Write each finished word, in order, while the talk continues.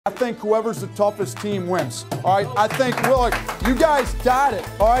I think whoever's the toughest team wins. All right, I think, look, you guys got it.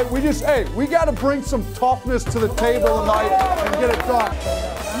 All right, we got to bring some toughness to the table tonight and get it done.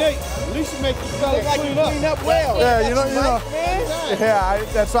 Nate, at least you make the fellas clean up well. Yeah, you know. Yeah,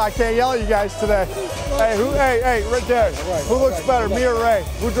 that's why I can't yell at you guys today. Hey, right there. Who looks better, me or Ray?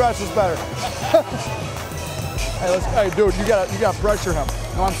 Who dresses better? Hey, dude, you gotta pressure him.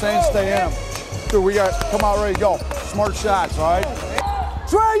 You know what I'm saying? Stay in him. Dude, we got come out ready to go. Smart shots, all right?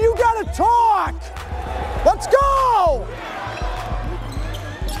 Trey, you gotta talk! Let's go!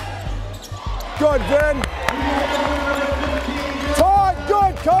 Good, Vin. Talk,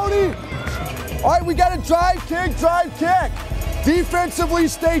 good, Cody. All right, we gotta drive, kick. Defensively,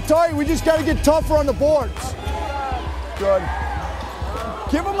 stay tight. We just gotta get tougher on the boards. Good.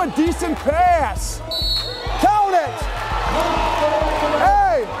 Give him a decent pass. Count it.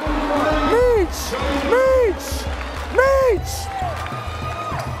 Hey, Meach.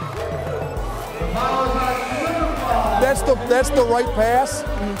 That's the right pass.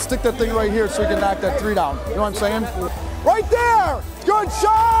 Stick that thing right here so you can knock that three down. You know what I'm saying? Right there. Good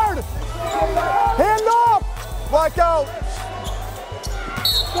shot. Hand up. Blackout.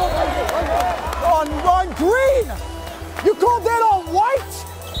 On green. You called that on white?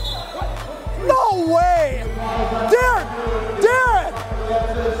 No way. Darren.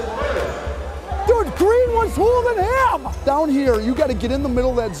 Dude, green was holding him. Down here, you got to get in the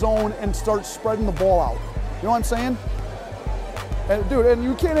middle of that zone and start spreading the ball out. You know what I'm saying? And, dude, and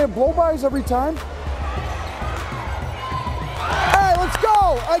you can't have blow-bys every time. Hey, let's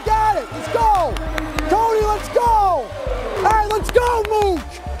go. I got it. Let's go. Cody, let's go. Hey, let's go, Mook.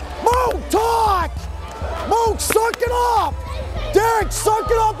 Mook, talk. Mook, suck it up. Derek,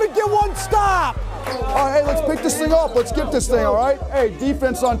 suck it up and get one stop. All right, hey, let's pick this thing up. Let's get this thing, all right? Hey,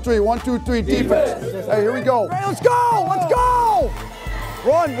 defense on three. 1, 2, 3, defense. Hey, here we go. Hey, let's go.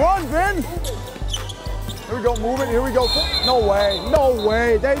 Run, Vin. Here we go, move it, here we go. No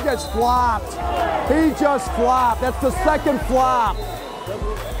way, they just flopped. He just flopped, that's the second flop.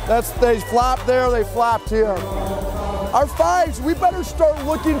 They flopped there, they flopped here. Our fives, we better start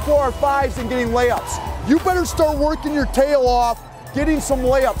looking for our fives and getting layups. You better start working your tail off, getting some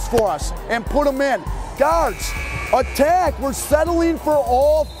layups for us and put them in. Guards, attack, we're settling for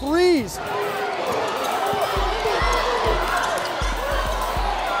all threes.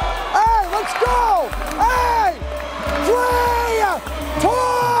 Hey, let's go! Hey! Dre!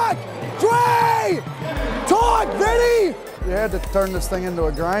 Talk, Vinny! You had to turn this thing into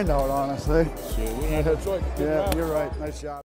a grind out, honestly. Shit, we had no choice. Yeah, you're right. Nice job.